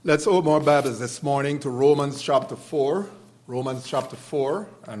Let's open our Bibles this morning to Romans chapter 4. Romans chapter 4,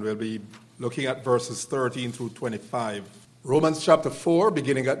 and we'll be looking at verses 13 through 25. Romans chapter 4,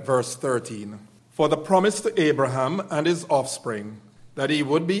 beginning at verse 13. For the promise to Abraham and his offspring, that he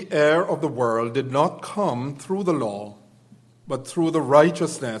would be heir of the world, did not come through the law, but through the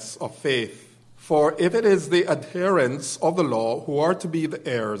righteousness of faith. For if it is the adherents of the law who are to be the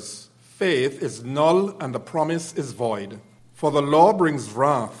heirs, faith is null and the promise is void. For the law brings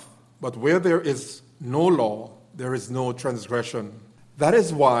wrath, but where there is no law, there is no transgression. That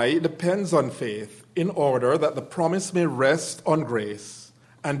is why it depends on faith, in order that the promise may rest on grace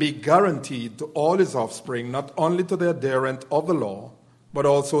and be guaranteed to all his offspring, not only to the adherent of the law, but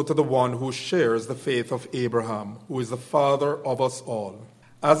also to the one who shares the faith of Abraham, who is the father of us all.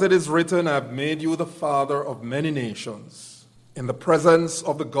 As it is written, I have made you the father of many nations, in the presence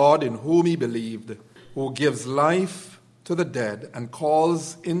of the God in whom he believed, who gives life to the dead and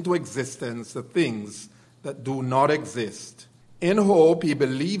calls into existence the things that do not exist. In hope he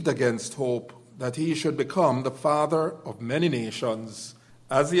believed against hope that he should become the father of many nations.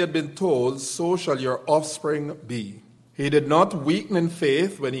 As he had been told, so shall your offspring be. He did not weaken in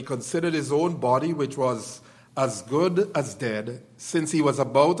faith when he considered his own body, which was as good as dead, since he was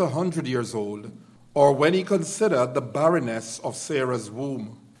about 100 years old, or when he considered the barrenness of Sarah's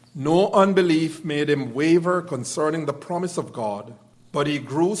womb. No unbelief made him waver concerning the promise of God, but he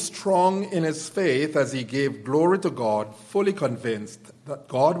grew strong in his faith as he gave glory to God, fully convinced that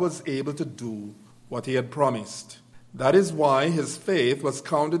God was able to do what he had promised. That is why his faith was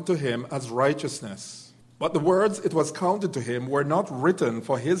counted to him as righteousness. But the words "it was counted to him" were not written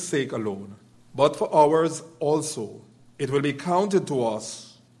for his sake alone, but for ours also. It will be counted to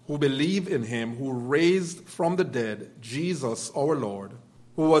us who believe in him who raised from the dead Jesus our Lord,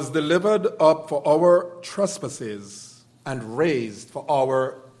 who was delivered up for our trespasses and raised for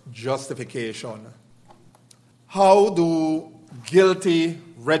our justification. How do guilty,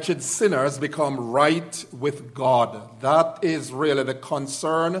 wretched sinners become right with God? That is really the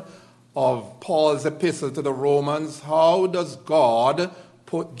concern of Paul's epistle to the Romans. How does God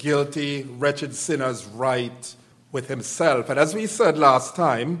put guilty, wretched sinners right with himself? And as we said last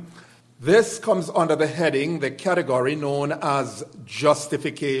time, this comes under the heading, the category known as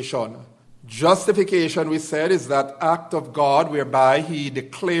justification. Justification, we said, is that act of God whereby he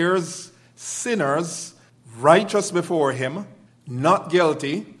declares sinners righteous before him, not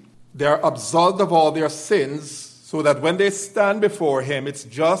guilty. They're absolved of all their sins, so that when they stand before him, it's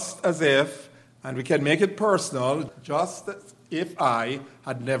just as if, and we can make it personal, just as if I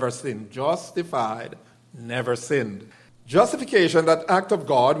had never sinned. Justified, never sinned. Justification, that act of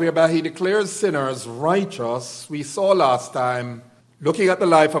God whereby he declares sinners righteous, we saw last time, looking at the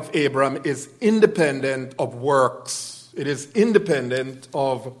life of Abram, is independent of works. It is independent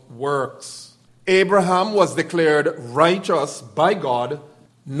of works. Abraham was declared righteous by God,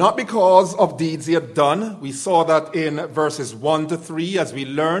 not because of deeds he had done. We saw that in verses 1 to 3, as we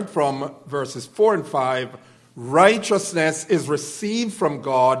learned from verses 4 and 5. Righteousness is received from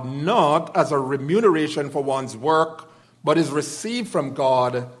God not as a remuneration for one's work, but is received from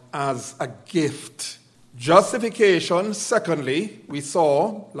God as a gift. Justification, secondly, we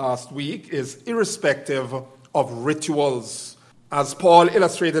saw last week, is irrespective of rituals. As Paul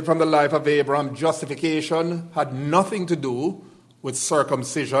illustrated from the life of Abraham, justification had nothing to do with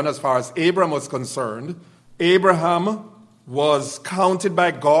circumcision as far as Abraham was concerned. Abraham was counted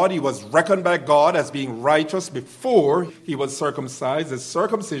by God, he was reckoned by God as being righteous before he was circumcised. His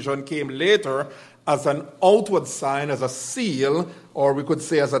circumcision came later as an outward sign, as a seal, or we could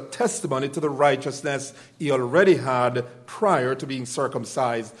say as a testimony to the righteousness he already had prior to being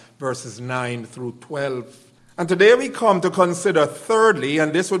circumcised, verses 9 through 12. And today we come to consider thirdly,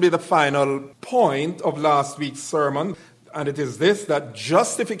 and this will be the final point of last week's sermon, and it is this, that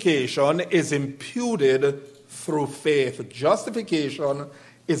justification is imputed through faith. Justification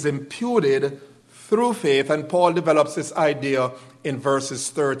is imputed through faith, and Paul develops this idea in verses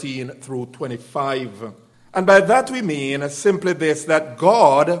 13 through 25. And by that we mean simply this, that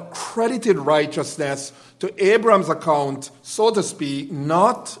God credited righteousness to Abraham's account, so to speak,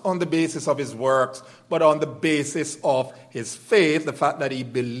 not on the basis of his works, but on the basis of his faith, the fact that he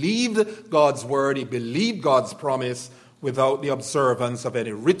believed God's word, he believed God's promise, without the observance of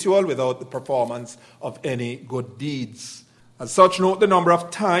any ritual, without the performance of any good deeds. As such, note the number of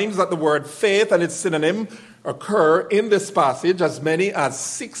times that the word faith and its synonym occur in this passage, as many as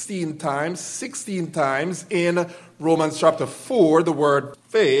 16 times. 16 times in Romans chapter 4, the word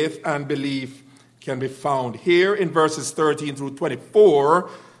faith and belief can be found. Here in verses 13 through 24,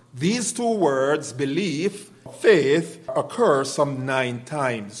 these two words, belief faith occurs some 9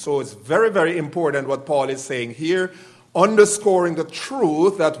 times. So it's very, very important what Paul is saying here, underscoring the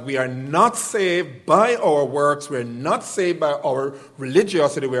truth that we are not saved by our works, we are not saved by our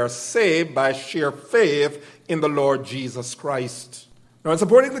religiosity, we are saved by sheer faith in the Lord Jesus Christ. Now, in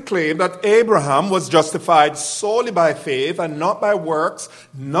supporting the claim that Abraham was justified solely by faith and not by works,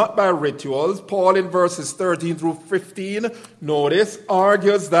 not by rituals, Paul in verses 13 through 15, notice,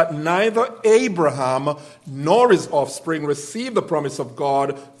 argues that neither Abraham nor his offspring received the promise of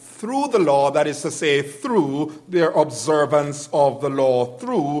God through the law, that is to say, through their observance of the law,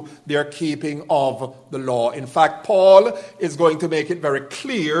 through their keeping of the law. In fact, Paul is going to make it very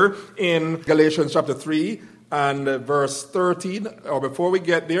clear in Galatians chapter 3, and verse 13, or before we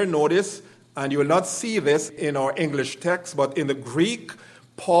get there, notice, and you will not see this in our English text, but in the Greek,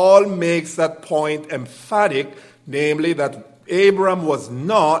 Paul makes that point emphatic, namely that Abraham was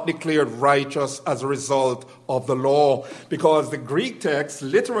not declared righteous as a result of the law, because the Greek text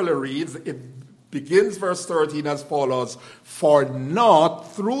literally reads, it begins verse 13 as follows, "For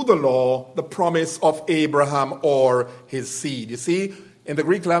not through the law the promise of Abraham or his seed." You see, in the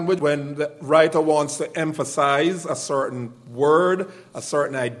Greek language, when the writer wants to emphasize a certain word, a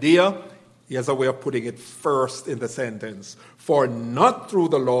certain idea, he has a way of putting it first in the sentence. For not through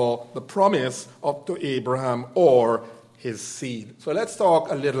the law, the promise of to Abraham or his seed. So let's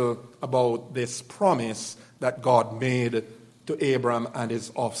talk a little about this promise that God made to Abraham and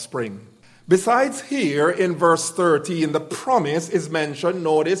his offspring. Besides here in verse 13, the promise is mentioned,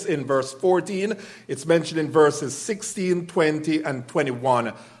 notice in verse 14, it's mentioned in verses 16, 20, and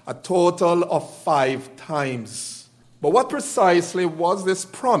 21, a total of 5 times. But what precisely was this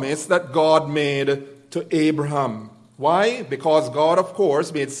promise that God made to Abraham? Why? Because God, of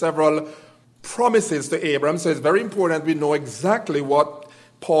course, made several promises to Abraham, so it's very important we know exactly what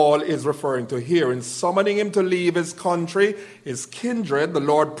Paul is referring to here. In summoning him to leave his country, his kindred, the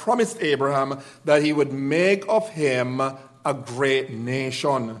Lord promised Abraham that he would make of him a great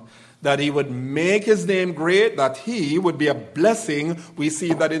nation, that he would make his name great, that he would be a blessing. We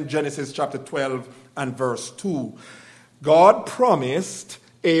see that in Genesis chapter 12 and verse 2. God promised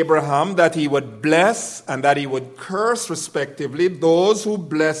Abraham that he would bless and that he would curse respectively those who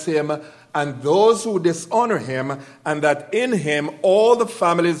bless him and those who dishonor him, and that in him all the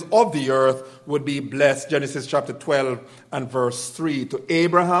families of the earth would be blessed. Genesis chapter 12 and verse 3. To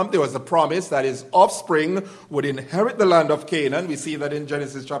Abraham there was a promise that his offspring would inherit the land of Canaan. We see that in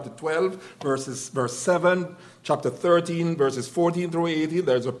Genesis chapter 12 verse 7, chapter 13 verses 14 through 18.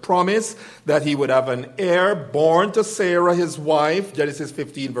 There's a promise that he would have an heir born to Sarah his wife. Genesis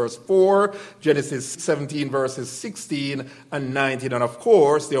 15 verse 4, Genesis 17 verses 16 and 19. And of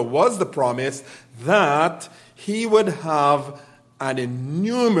course there was the promise that he would have an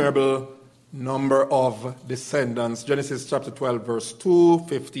innumerable number of descendants. Genesis chapter 12 verse 2,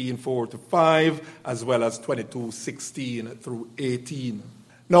 15 4 to 5, as well as 22 16 through 18.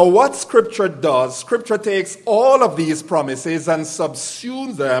 Now what Scripture does, Scripture takes all of these promises and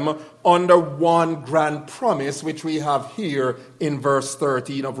subsumes them under one grand promise, which we have here in verse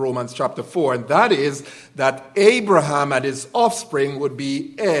 13 of Romans chapter 4, and that is that Abraham and his offspring would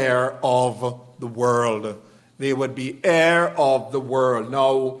be heir of the world. They would be heir of the world.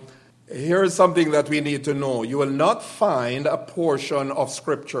 Now, here's something that we need to know. You will not find a portion of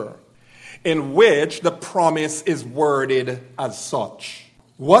Scripture in which the promise is worded as such.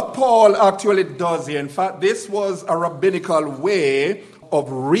 What Paul actually does here, in fact, this was a rabbinical way of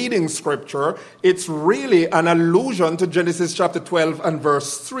reading Scripture. It's really an allusion to Genesis chapter 12 and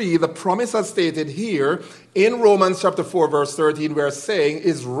verse 3. The promise as stated here in Romans chapter 4 verse 13 we're saying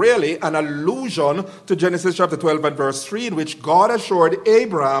is really an allusion to Genesis chapter 12 and verse 3, in which God assured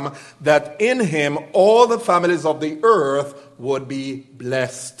Abraham that in him all the families of the earth would be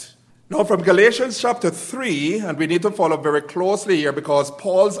blessed. Now from Galatians chapter 3, and we need to follow very closely here because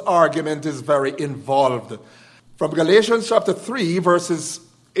Paul's argument is very involved. From Galatians chapter 3, verses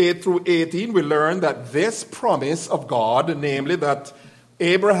 8 through 18, we learn that this promise of God, namely that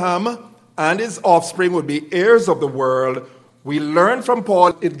Abraham and his offspring would be heirs of the world, we learn from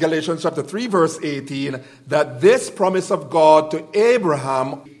Paul in Galatians chapter 3, verse 18, that this promise of God to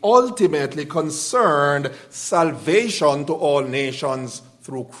Abraham ultimately concerned salvation to all nations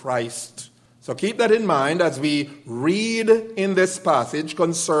through Christ. So keep that in mind as we read in this passage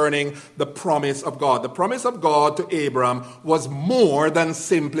concerning the promise of God. The promise of God to Abraham was more than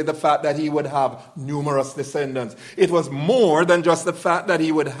simply the fact that he would have numerous descendants. It was more than just the fact that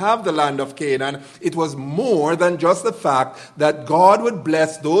he would have the land of Canaan. It was more than just the fact that God would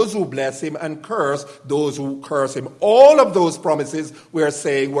bless those who bless him and curse those who curse him. All of those promises, we're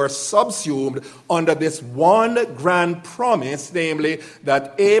saying, were subsumed under this one grand promise, namely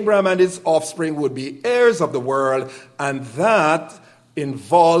that Abraham and his offspring would be heirs of the world, and that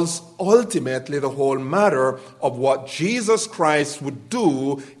involves ultimately the whole matter of what Jesus Christ would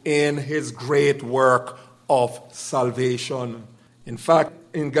do in his great work of salvation. In fact,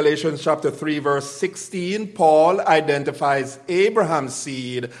 in Galatians chapter 3, verse 16, Paul identifies Abraham's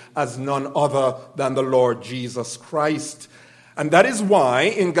seed as none other than the Lord Jesus Christ. And that is why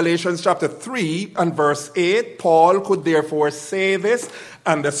in Galatians chapter 3 and verse 8, Paul could therefore say this,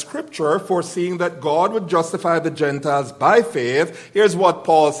 and the scripture foreseeing that God would justify the Gentiles by faith. Here's what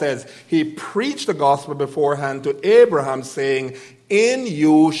Paul says. He preached the gospel beforehand to Abraham, saying, "In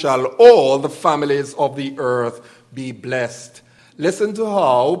you shall all the families of the earth be blessed." Listen to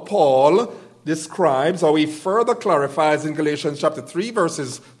how Paul describes, or he further clarifies in Galatians chapter 3,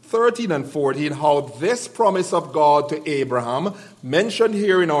 verses 13 and 14, how this promise of God to Abraham, mentioned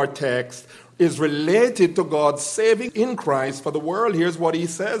here in our text, is related to God's saving in Christ for the world. Here's what he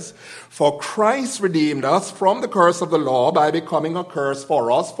says. "For Christ redeemed us from the curse of the law by becoming a curse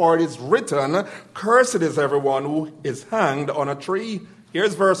for us. For it is written, cursed is everyone who is hanged on a tree."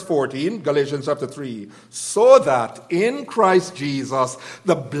 Here's verse 14, Galatians chapter 3. "So that in Christ Jesus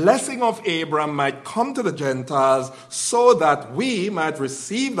the blessing of Abraham might come to the Gentiles, so that we might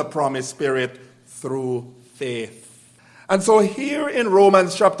receive the promised Spirit through faith." And so here in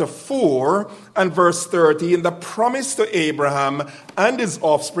Romans chapter 4 and verse 13, the promise to Abraham and his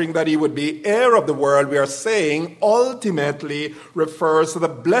offspring that he would be heir of the world, we are saying, ultimately refers to the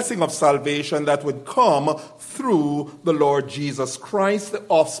blessing of salvation that would come through the Lord Jesus Christ, the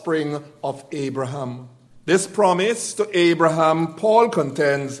offspring of Abraham. This promise to Abraham, Paul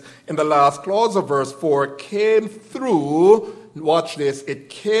contends in the last clause of verse 4, came through, watch this, it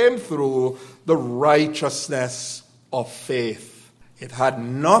came through the righteousness of faith. It had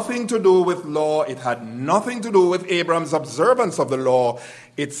nothing to do with law. It had nothing to do with Abraham's observance of the law.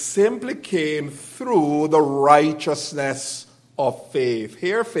 It simply came through the righteousness of faith.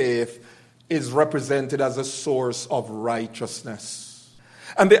 Here, faith is represented as a source of righteousness.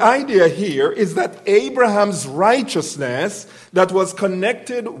 And the idea here is that Abraham's righteousness that was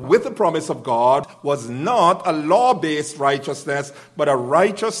connected with the promise of God was not a law-based righteousness, but a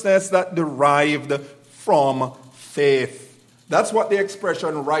righteousness that derived from faith. That's what the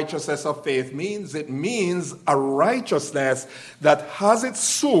expression righteousness of faith means. It means a righteousness that has its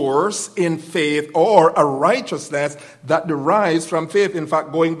source in faith, or a righteousness that derives from faith. In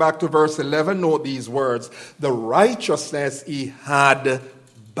fact, going back to verse 11, note these words. The righteousness he had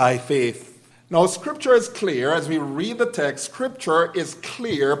by faith. Now, Scripture is clear. As we read the text, Scripture is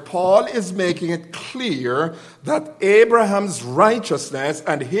clear. Paul is making it clear that Abraham's righteousness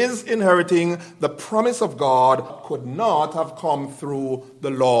and his inheriting the promise of God could not have come through the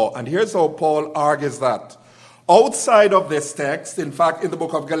law. And here's how Paul argues that. Outside of this text, in fact, in the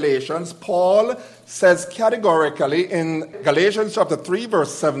book of Galatians, Paul says categorically in Galatians chapter 3,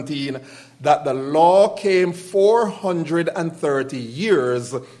 verse 17, that the law came 430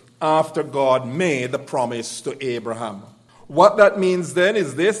 years after God made the promise to Abraham. What that means then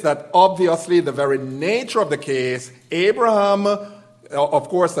is this, that obviously the very nature of the case, Abraham, of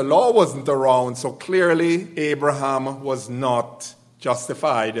course the law wasn't around, so clearly Abraham was not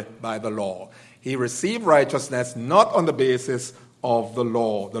justified by the law. He received righteousness not on the basis of the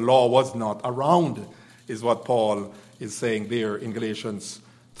law. The law was not around, is what Paul is saying there in Galatians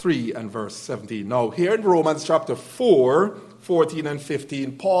 3 and verse 17. Now, here in Romans chapter 4, 14 and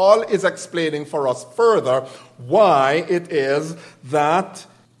 15, Paul is explaining for us further why it is that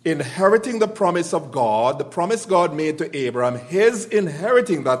inheriting the promise of God, the promise God made to Abraham, his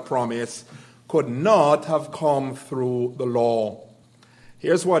inheriting that promise could not have come through the law.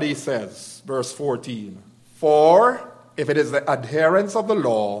 Here's what he says, verse 14. For if it is the adherents of the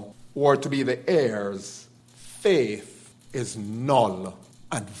law who are to be the heirs, faith is null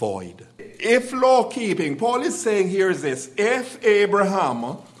and void. If law keeping, Paul is saying here is this, if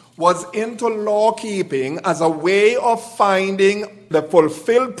Abraham was into law keeping as a way of finding the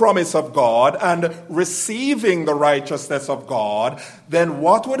fulfilled promise of God and receiving the righteousness of God, then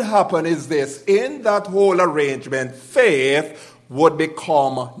what would happen is this, in that whole arrangement, faith would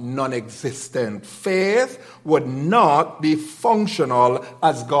become non-existent. Faith would not be functional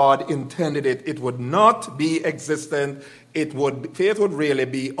as God intended it. It would not be existent. Faith would really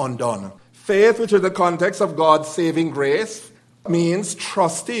be undone. Faith, which is the context of God's saving grace, means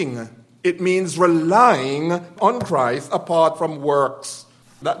trusting. It means relying on Christ apart from works.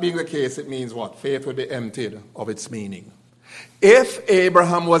 That being the case, it means what? Faith would be emptied of its meaning. If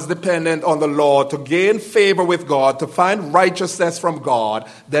Abraham was dependent on the law to gain favor with God, to find righteousness from God,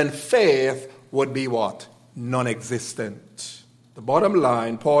 then faith would be what? Non-existent. The bottom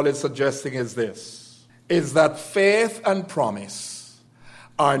line Paul is suggesting is this, is that faith and promise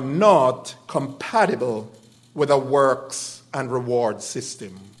are not compatible with a works and reward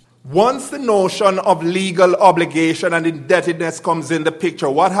system. Once the notion of legal obligation and indebtedness comes in the picture,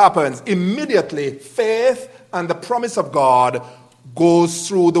 what happens? Immediately, faith and the promise of God goes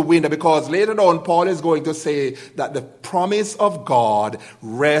through the window, because later on Paul is going to say that the promise of God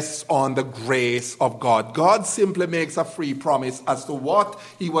rests on the grace of God. God simply makes a free promise as to what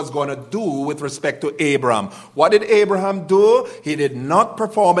he was going to do with respect to Abraham. What did Abraham do? He did not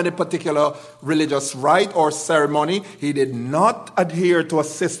perform any particular religious rite or ceremony. He did not adhere to a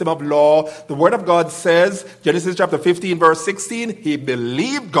system of law. The word of God says, Genesis chapter 15 verse 16, he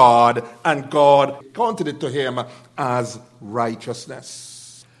believed God and God counted it to him as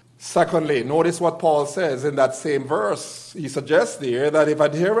righteousness. Secondly, notice what Paul says in that same verse. He suggests there that if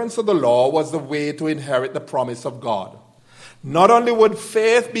adherence to the law was the way to inherit the promise of God, not only would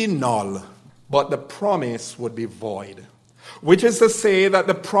faith be null, but the promise would be void. Which is to say that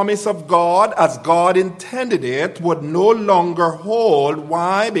the promise of God, as God intended it, would no longer hold.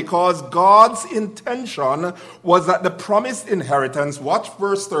 Why? Because God's intention was that the promised inheritance, watch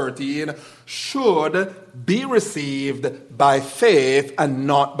verse 13, should be received by faith and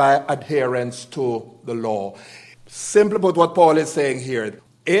not by adherence to the law. Simply put, what Paul is saying here,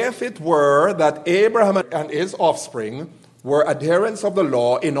 if it were that Abraham and his offspring were adherents of the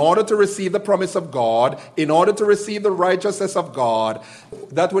law in order to receive the promise of God, in order to receive the righteousness of God,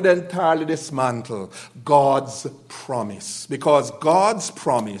 that would entirely dismantle God's promise. Because God's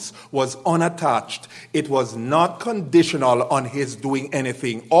promise was unattached. It was not conditional on his doing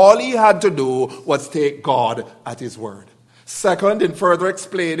anything. All he had to do was take God at his word. Second, in further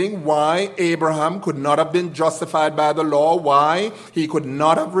explaining why Abraham could not have been justified by the law, why he could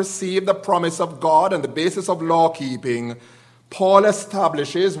not have received the promise of God on the basis of law keeping, Paul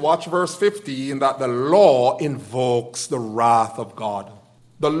establishes, watch verse 15, that the law invokes the wrath of God.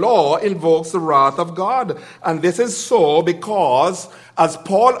 The law invokes the wrath of God. And this is so because, as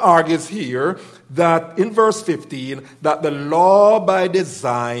Paul argues here, that in verse 15, that the law by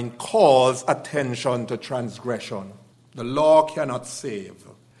design calls attention to transgression. The law cannot save.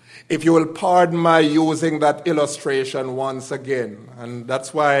 If you will pardon my using that illustration once again, and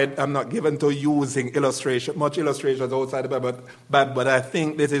that's why I'm not given to using much illustrations outside the Bible, but I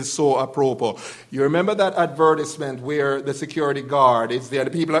think this is so apropos. You remember that advertisement where the security guard is there,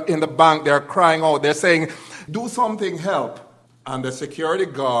 the people in the bank, they're crying out, they're saying, do something, help. And the security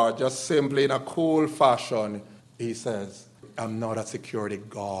guard, just simply in a cool fashion, he says, I'm not a security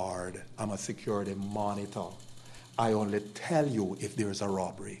guard, I'm a security monitor. I only tell you if there's a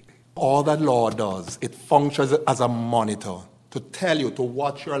robbery. All that law does, it functions as a monitor to tell you, to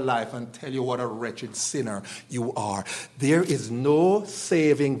watch your life and tell you what a wretched sinner you are. There is no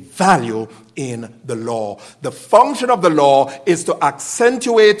saving value in the law. The function of the law is to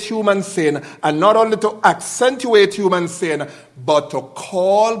accentuate human sin, and not only to accentuate human sin, but to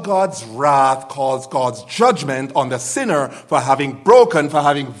call God's wrath, cause God's judgment on the sinner for having broken, for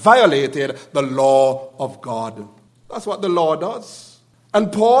having violated the law of God. That's what the law does. And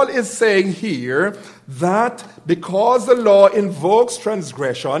Paul is saying here that because the law invokes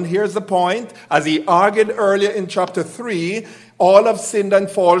transgression, here's the point, as he argued earlier in chapter 3, all have sinned and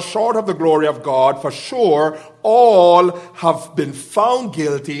fall short of the glory of God. For sure, all have been found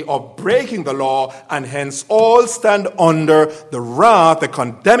guilty of breaking the law, and hence all stand under the wrath, the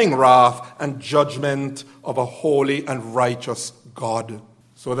condemning wrath and judgment of a holy and righteous God.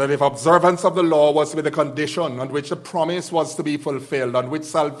 So that if observance of the law was to be the condition on which the promise was to be fulfilled, on which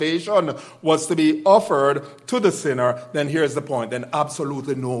salvation was to be offered to the sinner, then here's the point, then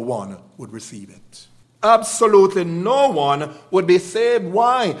absolutely no one would receive it. Absolutely no one would be saved.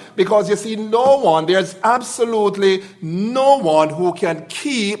 Why? Because you see, there's absolutely no one who can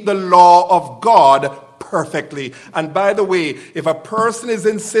keep the law of God perfectly. And by the way, if a person is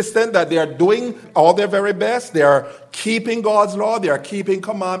insistent that they are doing all their very best, they are keeping God's law, they are keeping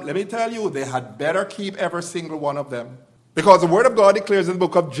commandments, let me tell you, they had better keep every single one of them. Because the word of God declares in the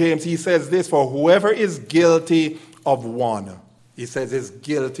book of James, he says this, for whoever is guilty of one He says is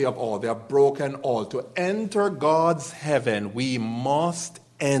guilty of all. They are broken all. To enter God's heaven, we must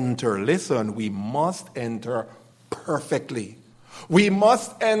enter. Listen, we must enter perfectly. We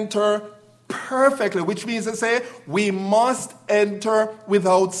must enter perfectly, which means to say we must enter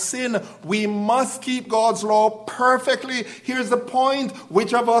without sin. We must keep God's law perfectly. Here's the point.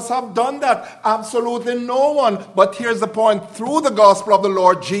 Which of us have done that? Absolutely no one. But here's the point. Through the gospel of the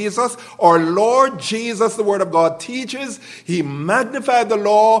Lord Jesus, our Lord Jesus, the word of God teaches, he magnified the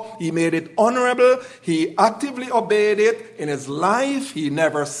law. He made it honorable. He actively obeyed it in his life. He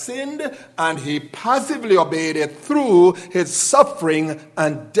never sinned, and he passively obeyed it through his suffering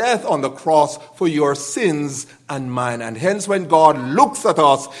and death on the cross for your sins and mine. And hence when God looks at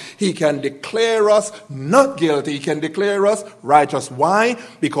us, he can declare us not guilty. He can declare us righteous. Why?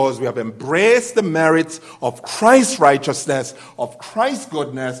 Because we have embraced the merits of Christ's righteousness, of Christ's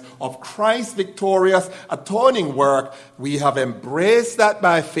goodness, of Christ's victorious atoning work. We have embraced that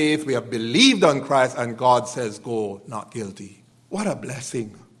by faith. We have believed on Christ, and God says, go, not guilty. What a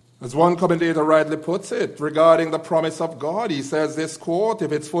blessing. As one commentator rightly puts it, regarding the promise of God, he says this quote,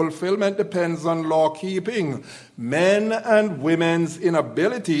 if its fulfillment depends on law keeping, men and women's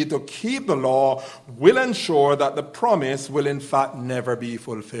inability to keep the law will ensure that the promise will in fact never be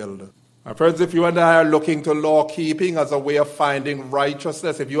fulfilled. My friends, if you and I are looking to law keeping as a way of finding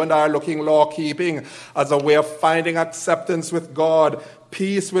righteousness, if you and I are looking law keeping as a way of finding acceptance with God,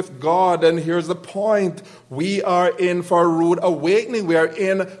 peace with God, and here's the point. We are in for a rude awakening. We are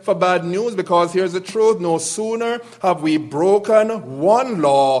in for bad news, because here's the truth. No sooner have we broken one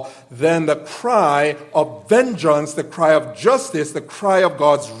law than the cry of vengeance, the cry of justice, the cry of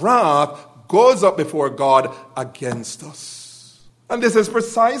God's wrath goes up before God against us. And this is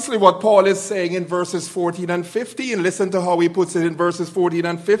precisely what Paul is saying in verses 14 and 15. Listen to how he puts it in verses 14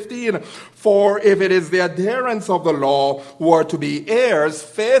 and 15. For if it is the adherents of the law who are to be heirs,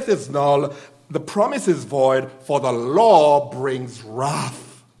 faith is null, the promise is void, for the law brings wrath.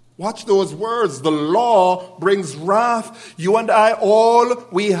 Watch those words. The law brings wrath. You and I, all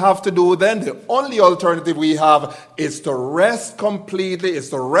we have to do then, the only alternative we have is to rest completely,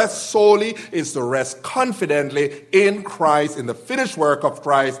 is to rest solely, is to rest confidently in Christ, in the finished work of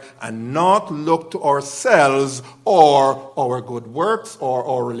Christ, and not look to ourselves or our good works or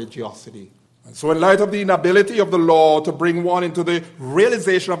our religiosity. And so in light of the inability of the law to bring one into the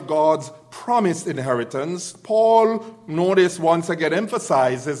realization of God's promised inheritance, Paul, notice once again,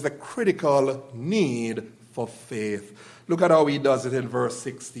 emphasizes the critical need for faith. Look at how he does it in verse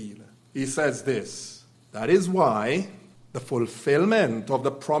 16. He says this, that is why the fulfillment of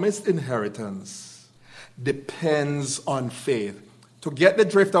the promised inheritance depends on faith. To get the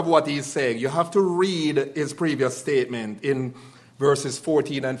drift of what he's saying, you have to read his previous statement in verses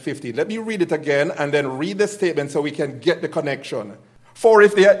 14 and 15. Let me read it again and then read the statement so we can get the connection. For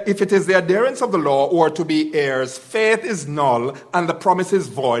if it is the adherents of the law who are to be heirs, faith is null and the promise is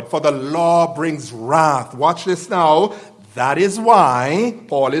void, for the law brings wrath. Watch this now. That is why,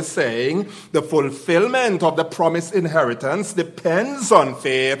 Paul is saying, the fulfillment of the promised inheritance depends on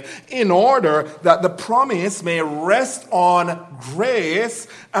faith in order that the promise may rest on grace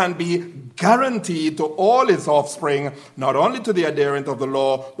and be guaranteed to all his offspring, not only to the adherent of the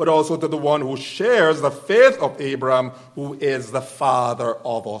law, but also to the one who shares the faith of Abraham, who is the father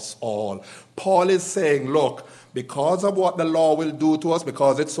of us all. Paul is saying, look, because of what the law will do to us,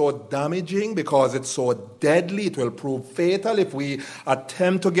 because it's so damaging, because it's so deadly, it will prove fatal if we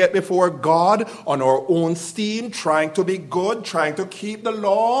attempt to get before God on our own steam, trying to be good, trying to keep the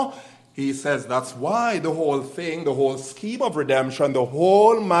law. He says that's why the whole thing, the whole scheme of redemption, the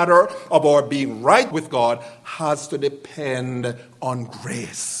whole matter of our being right with God has to depend on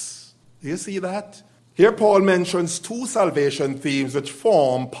grace. Do you see that? Here Paul mentions two salvation themes which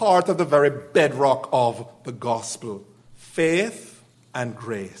form part of the very bedrock of the gospel. Faith and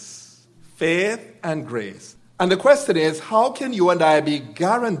grace. Faith and grace. And the question is, how can you and I be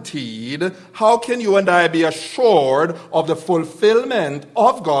guaranteed, how can you and I be assured of the fulfillment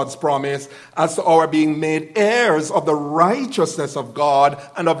of God's promise as to our being made heirs of the righteousness of God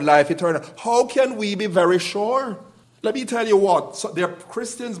and of life eternal? How can we be very sure? Let me tell you what, so there are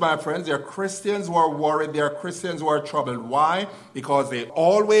Christians, my friends, there are Christians who are worried, there are Christians who are troubled. Why? Because they're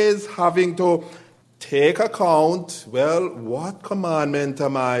always having to take account, well, what commandment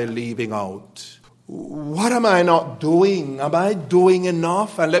am I leaving out? What am I not doing? Am I doing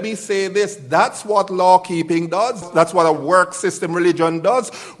enough? And let me say this, that's what law keeping does. That's what a work system religion does.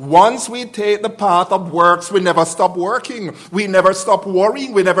 Once we take the path of works, we never stop working. We never stop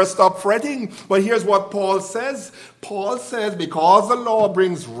worrying. We never stop fretting. But here's what Paul says. Paul says, because the law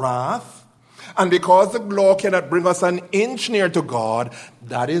brings wrath, And because the law cannot bring us an inch near to God,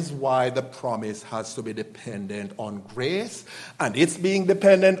 that is why the promise has to be dependent on grace. And it's being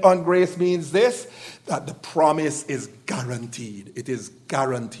dependent on grace means this, that the promise is guaranteed. It is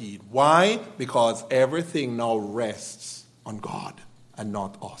guaranteed. Why? Because everything now rests on God and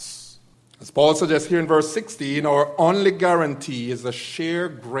not us. As Paul suggests here in verse 16, our only guarantee is the sheer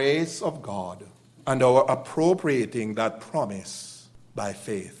grace of God and our appropriating that promise by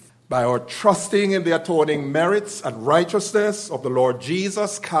faith. By our trusting in the atoning merits and righteousness of the Lord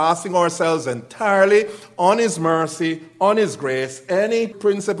Jesus, casting ourselves entirely on his mercy, on his grace, any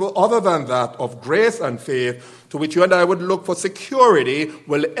principle other than that of grace and faith to which you and I would look for security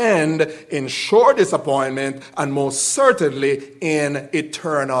will end in sure disappointment and most certainly in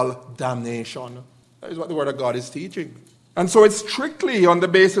eternal damnation. That is what the Word of God is teaching. And so it's strictly on the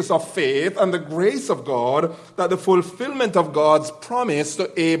basis of faith and the grace of God that the fulfillment of God's promise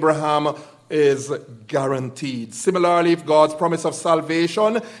to Abraham is guaranteed. Similarly, if God's promise of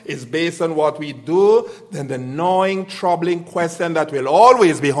salvation is based on what we do, then the gnawing, troubling question that will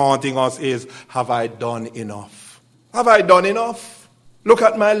always be haunting us is, have I done enough? Have I done enough? Look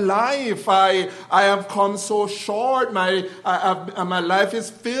at my life. I have come so short. My life is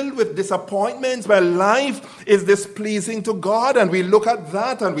filled with disappointments. My life is displeasing to God. And we look at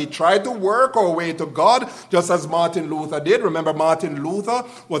that and we try to work our way to God, just as Martin Luther did. Remember, Martin Luther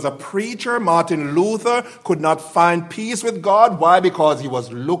was a preacher. Martin Luther could not find peace with God. Why? Because he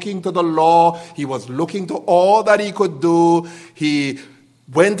was looking to the law. He was looking to all that he could do. He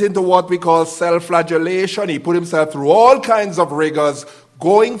went into what we call self-flagellation. He put himself through all kinds of rigors,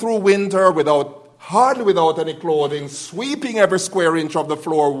 going through winter hardly without any clothing, sweeping every square inch of the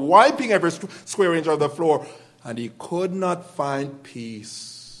floor, wiping every square inch of the floor, and he could not find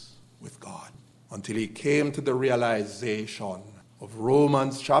peace with God until he came to the realization of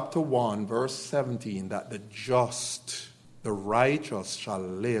Romans chapter 1, verse 17, that the just, the righteous shall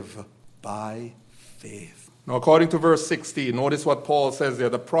live by faith. Now, according to verse 16, notice what Paul says there.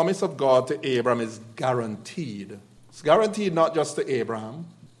 The promise of God to Abraham is guaranteed. It's guaranteed not just to Abraham,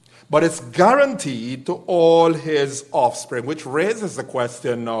 but it's guaranteed to all his offspring, which raises the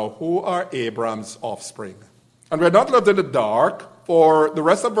question now, who are Abraham's offspring? And we're not left in the dark, for the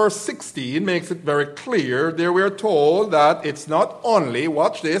rest of verse 16 makes it very clear. There we are told that it's not only,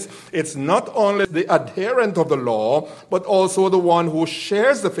 watch this, it's not only the adherent of the law, but also the one who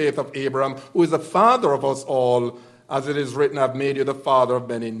shares the faith of Abraham, who is the father of us all, as it is written, I've made you the father of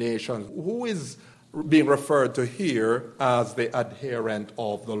many nations. Who is being referred to here as the adherent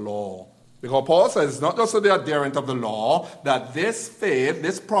of the law? Because Paul says it's not just to the adherent of the law that this faith,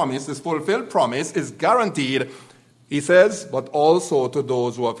 this promise, this fulfilled promise is guaranteed. He says, but also to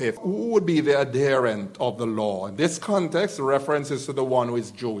those who have faith. Who would be the adherent of the law? In this context, the reference is to the one who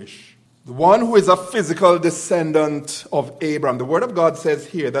is Jewish. The one who is a physical descendant of Abraham. The Word of God says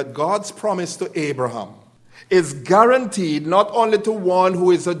here that God's promise to Abraham is guaranteed not only to one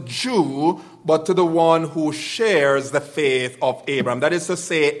who is a Jew, but to the one who shares the faith of Abraham. That is to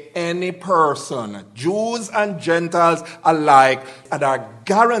say, any person, Jews and Gentiles alike, and are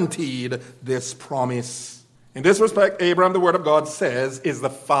guaranteed this promise. In this respect, Abraham, the Word of God says, is the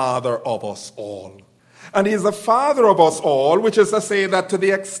father of us all. And he is the father of us all, which is to say that to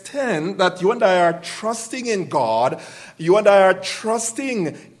the extent that you and I are trusting in God, you and I are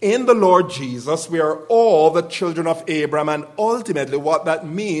trusting in the Lord Jesus, we are all the children of Abraham. And ultimately, what that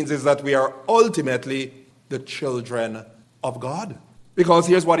means is that we are ultimately the children of God. Because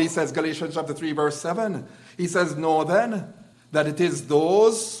here's what he says, Galatians chapter 3, verse 7. He says, know then that it is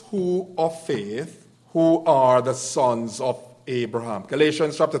those who of faith who are the sons of Abraham.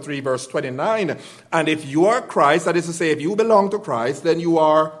 Galatians chapter 3, verse 29. And if you are Christ, that is to say, if you belong to Christ, then you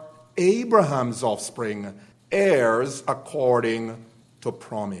are Abraham's offspring, heirs according to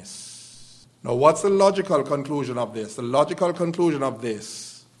promise. Now, what's the logical conclusion of this? The logical conclusion of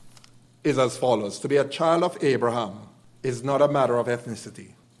this is as follows. To be a child of Abraham is not a matter of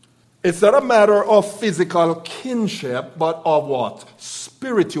ethnicity. It's not a matter of physical kinship, but of what?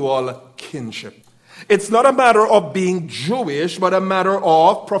 Spiritual kinship. It's not a matter of being Jewish, but a matter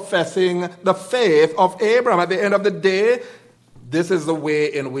of professing the faith of Abraham. At the end of the day, this is the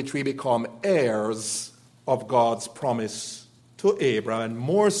way in which we become heirs of God's promise to Abraham, and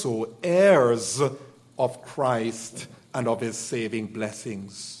more so, heirs of Christ and of his saving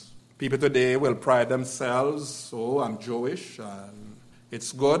blessings. People today will pride themselves, I'm Jewish, and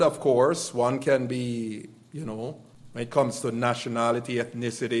it's good, of course. One can be, when it comes to nationality,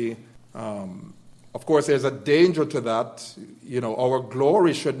 ethnicity, of course, there's a danger to that. Our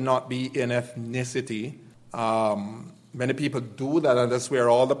glory should not be in ethnicity. Many people do that, and that's where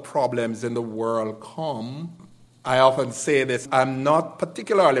all the problems in the world come. I often say this, I'm not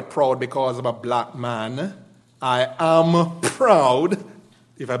particularly proud because I'm a black man. I am proud,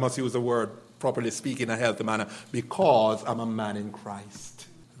 if I must use the word properly speaking in a healthy manner, because I'm a man in Christ.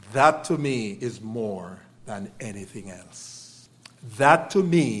 That to me is more than anything else. That to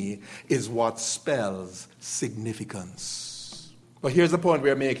me is what spells significance. But here's the point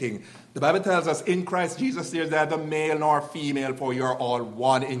we're making. The Bible tells us in Christ Jesus there's neither male nor female, for you're all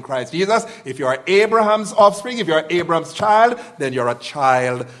one in Christ Jesus. If you're Abraham's offspring, if you're Abraham's child, then you're a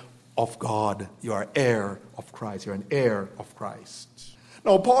child of God. You are heir of Christ. You're an heir of Christ.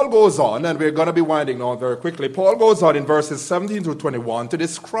 Now, Paul goes on, and we're going to be winding down very quickly. Paul goes on in verses 17 to 21 to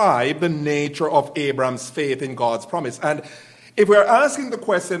describe the nature of Abraham's faith in God's promise. And if we're asking the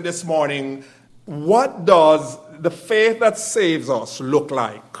question this morning, what does the faith that saves us look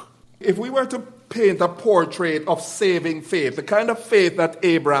like? If we were to paint a portrait of saving faith, the kind of faith that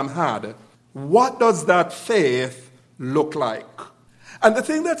Abraham had, what does that faith look like? And the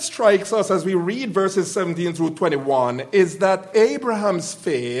thing that strikes us as we read verses 17 through 21 is that Abraham's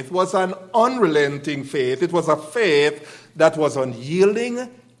faith was an unrelenting faith. It was a faith that was unyielding,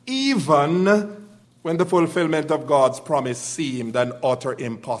 even when the fulfillment of God's promise seemed an utter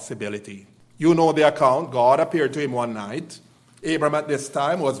impossibility. You know the account. God appeared to him one night. Abraham at this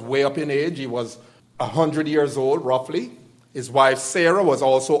time was way up in age. He was 100 years old, roughly. His wife Sarah was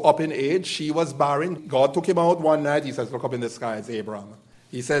also up in age. She was barren. God took him out one night. He says, look up in the skies, Abraham.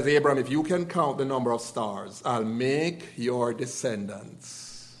 He says, Abraham, if you can count the number of stars, I'll make your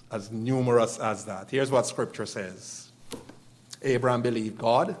descendants as numerous as that. Here's what Scripture says. Abraham believed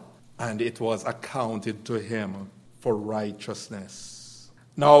God, and it was accounted to him for righteousness.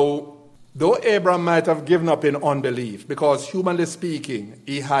 Now, though Abraham might have given up in unbelief, because humanly speaking,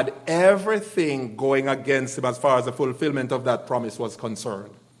 he had everything going against him as far as the fulfillment of that promise was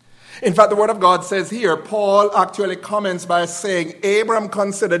concerned. In fact, the Word of God says here, Paul actually comments by saying, Abraham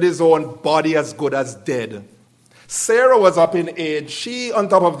considered his own body as good as dead. Sarah was up in age. She, on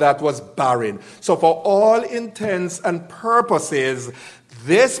top of that, was barren. So for all intents and purposes,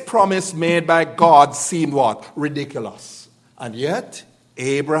 this promise made by God seemed what? Ridiculous. And yet,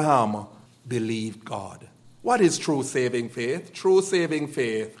 Abraham believed God. What is true saving faith? True saving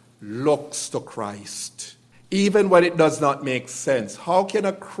faith looks to Christ, even when it does not make sense. How can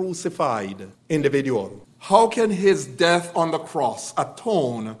a crucified individual, how can his death on the cross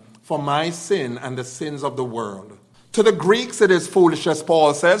atone for my sin and the sins of the world? To the Greeks it is foolishness,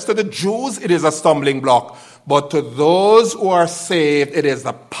 Paul says. To the Jews it is a stumbling block. But to those who are saved, it is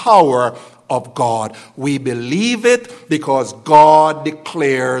the power of God. We believe it because God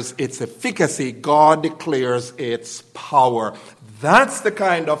declares its efficacy. God declares its power. That's the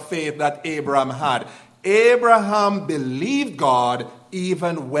kind of faith that Abraham had. Abraham believed God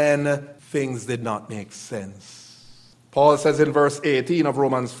even when things did not make sense. Paul says in verse 18 of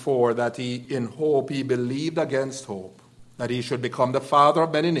Romans 4 that in hope he believed against hope, that he should become the father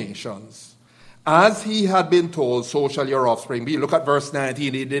of many nations. As he had been told, so shall your offspring be. Look at verse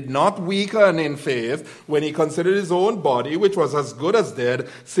 19. He did not weaken in faith when he considered his own body, which was as good as dead,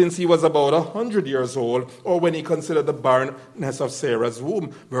 since he was about 100 years old, or when he considered the barrenness of Sarah's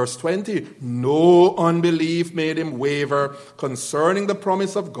womb. Verse 20. No unbelief made him waver concerning the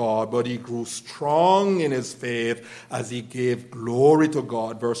promise of God, but he grew strong in his faith as he gave glory to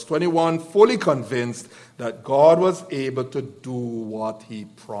God. Verse 21. Fully convinced that God was able to do what he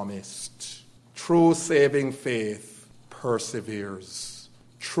promised. True saving faith perseveres.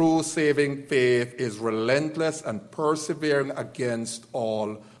 True saving faith is relentless and persevering against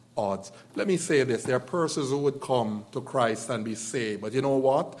all odds. Let me say this. There are persons who would come to Christ and be saved. But you know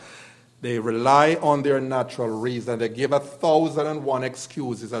what? They rely on their natural reason. They give 1,001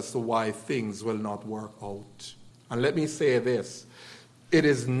 excuses as to why things will not work out. And let me say this. It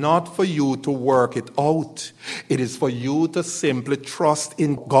is not for you to work it out. It is for you to simply trust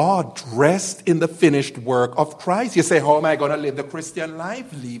in God. Rest in the finished work of Christ. You say, how am I going to live the Christian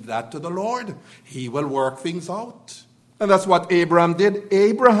life? Leave that to the Lord. He will work things out. And that's what Abraham did.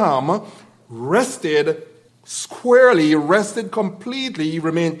 Abraham rested squarely, rested completely. He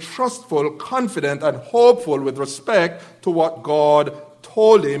remained trustful, confident, and hopeful with respect to what God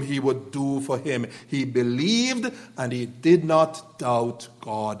told him he would do for him. He believed and he did not doubt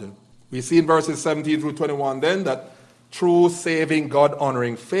God. We see in verses 17 through 21 then that true saving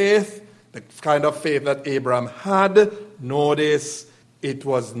God-honoring faith, the kind of faith that Abraham had, notice it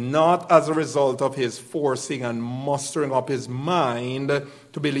was not as a result of his forcing and mustering up his mind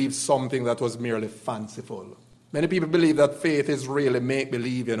to believe something that was merely fanciful. Many people believe that faith is really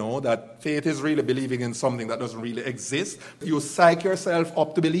make-believe, that faith is really believing in something that doesn't really exist. You psych yourself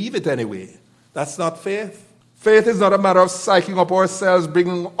up to believe it anyway. That's not faith. Faith is not a matter of psyching up ourselves,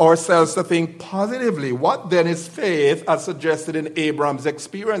 bringing ourselves to think positively. What then is faith as suggested in Abraham's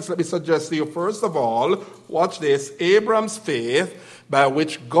experience? Let me suggest to you, first of all, watch this, Abraham's faith by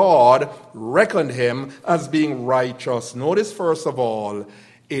which God reckoned him as being righteous. Notice, first of all,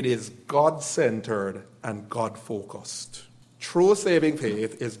 it is God-centered and God-focused. True saving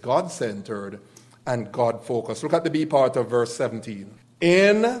faith is God-centered and God-focused. Look at the B part of verse 17.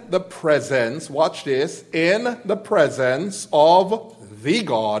 In the presence, watch this, in the presence of the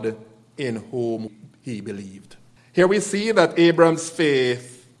God in whom he believed. Here we see that Abraham's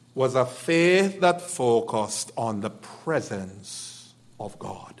faith was a faith that focused on the presence of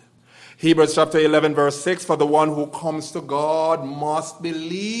God. Hebrews chapter 11 verse 6, for the one who comes to God must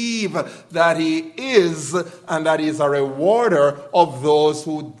believe that he is and that he is a rewarder of those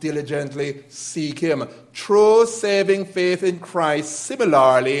who diligently seek him. True saving faith in Christ,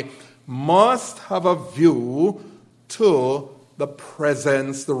 similarly, must have a view to the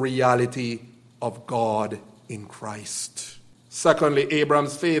presence, the reality of God in Christ. Secondly,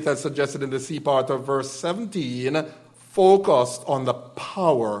 Abraham's faith, as suggested in the C part of verse 17, focused on the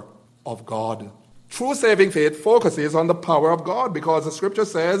power of God. True saving faith focuses on the power of God because the scripture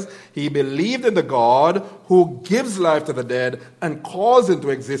says he believed in the God who gives life to the dead and calls into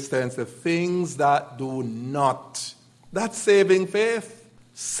existence the things that do not. That's saving faith.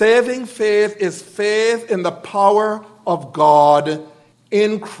 Saving faith is faith in the power of God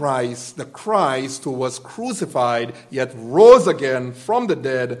in Christ, the Christ who was crucified yet rose again from the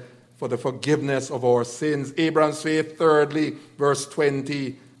dead for the forgiveness of our sins. Abraham's faith, thirdly, verse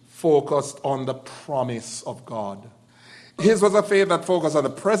 20, focused on the promise of God. His was a faith that focused on the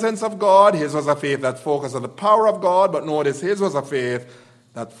presence of God. His was a faith that focused on the power of God. But notice, his was a faith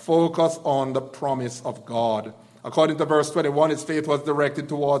that focused on the promise of God. According to verse 21, his faith was directed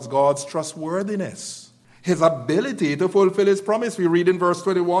towards God's trustworthiness, his ability to fulfill his promise. We read in verse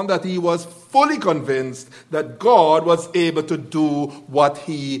 21 that he was fully convinced that God was able to do what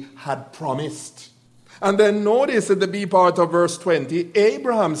he had promised. And then notice in the B part of verse 20,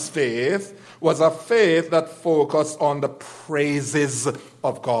 Abraham's faith was a faith that focused on the praises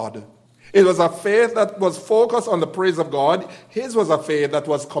of God. It was a faith that was focused on the praise of God. His was a faith that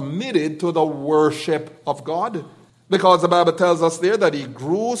was committed to the worship of God. Because the Bible tells us there that he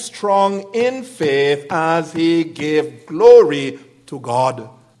grew strong in faith as he gave glory to God.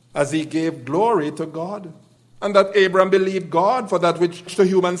 As he gave glory to God. And that Abraham believed God for that which to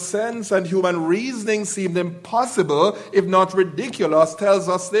human sense and human reasoning seemed impossible, if not ridiculous, tells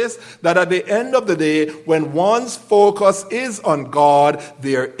us this, that at the end of the day, when one's focus is on God,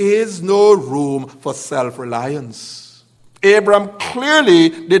 there is no room for self-reliance. Abraham clearly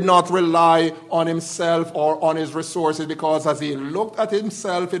did not rely on himself or on his resources because as he looked at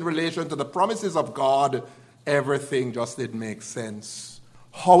himself in relation to the promises of God, everything just didn't make sense.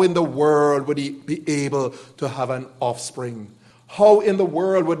 How in the world would he be able to have an offspring? How in the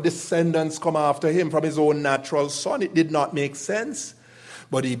world would descendants come after him from his own natural son? It did not make sense.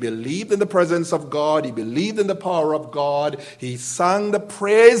 But he believed in the presence of God. He believed in the power of God. He sang the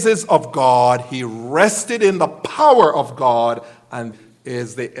praises of God. He rested in the power of God and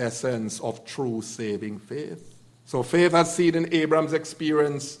is the essence of true saving faith. So faith as seen in Abraham's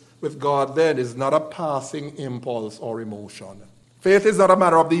experience with God then is not a passing impulse or emotion. Faith is not a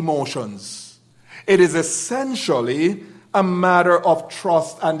matter of the emotions. It is essentially a matter of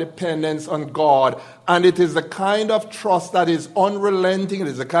trust and dependence on God. And it is the kind of trust that is unrelenting. It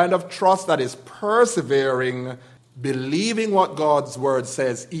is the kind of trust that is persevering, believing what God's word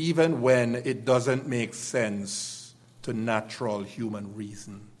says, even when it doesn't make sense to natural human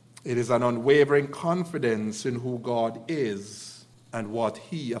reason. It is an unwavering confidence in who God is and what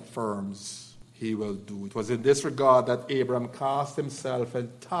he affirms he will do. It was in this regard that Abraham cast himself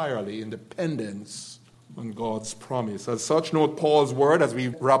entirely in dependence on God's promise. As such, note Paul's word as we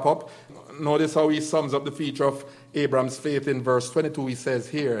wrap up. Notice how he sums up the feature of Abraham's faith in verse 22. He says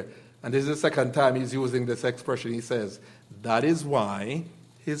here, and this is the second time he's using this expression, he says, that is why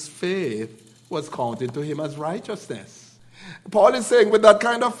his faith was counted to him as righteousness. Paul is saying with that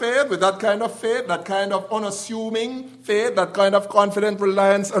kind of faith, that kind of unassuming faith, that kind of confident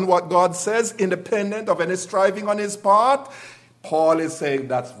reliance on what God says, independent of any striving on his part, Paul is saying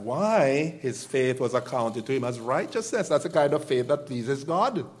that's why his faith was accounted to him as righteousness. That's the kind of faith that pleases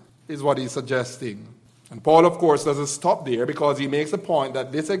God, is what he's suggesting. And Paul, of course, doesn't stop there because he makes the point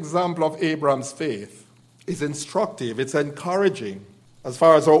that this example of Abraham's faith is instructive, it's encouraging. as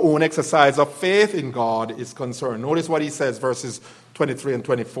far as our own exercise of faith in God is concerned. Notice what he says, verses 23 and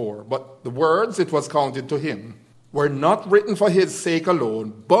 24. But the words, it was counted to him, were not written for his sake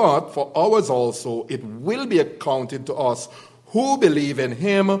alone, but for ours also. It will be accounted to us who believe in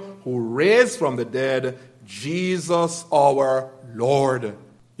him who raised from the dead, Jesus our Lord.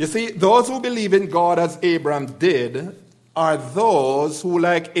 You see, those who believe in God as Abraham did are those who,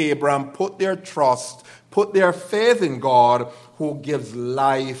 like Abraham, put their trust, put their faith in God, who gives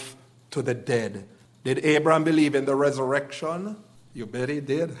life to the dead. Did Abraham believe in the resurrection? You bet he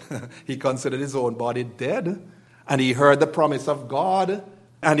did. He considered his own body dead. And he heard the promise of God.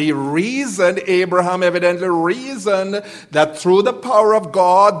 And Abraham evidently reasoned that through the power of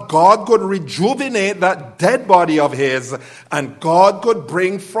God, God could rejuvenate that dead body of his. And God could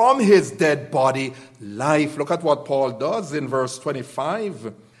bring from his dead body life. Look at what Paul does in verse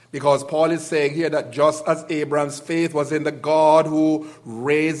 25. Because Paul is saying here that just as Abraham's faith was in the God who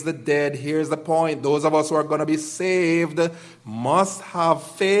raised the dead, here's the point. Those of us who are going to be saved must have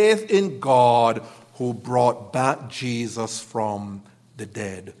faith in God who brought back Jesus from the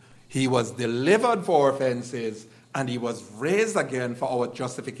dead. He was delivered for our offenses and he was raised again for our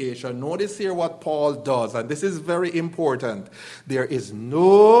justification. Notice here what Paul does, and this is very important. There is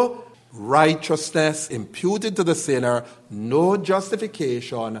no righteousness imputed to the sinner, no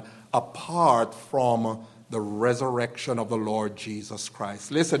justification apart from the resurrection of the Lord Jesus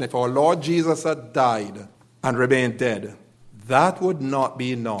Christ. Listen, if our Lord Jesus had died and remained dead, that would not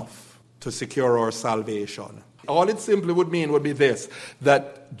be enough to secure our salvation. All it simply would mean would be this,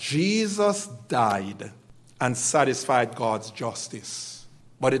 that Jesus died and satisfied God's justice.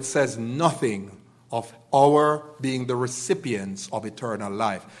 But it says nothing of our being the recipients of eternal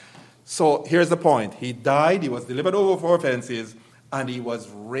life. So here's the point. He died, he was delivered over for offenses, and he was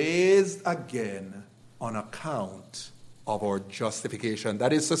raised again on account of our justification.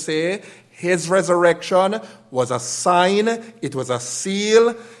 That is to say, his resurrection was a sign, it was a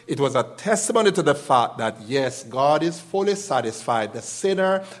seal, it was a testimony to the fact that yes, God is fully satisfied. The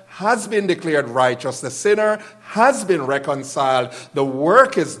sinner has been declared righteous. The sinner has been reconciled. The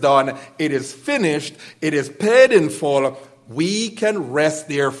work is done. It is finished. It is paid in full. We can rest,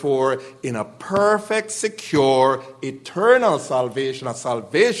 therefore, in a perfect, secure, eternal salvation, a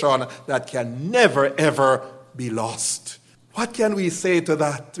salvation that can never, ever be lost. What can we say to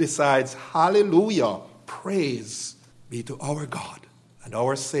that besides hallelujah, praise be to our God and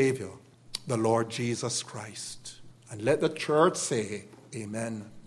our Savior, the Lord Jesus Christ. And let the church say, amen.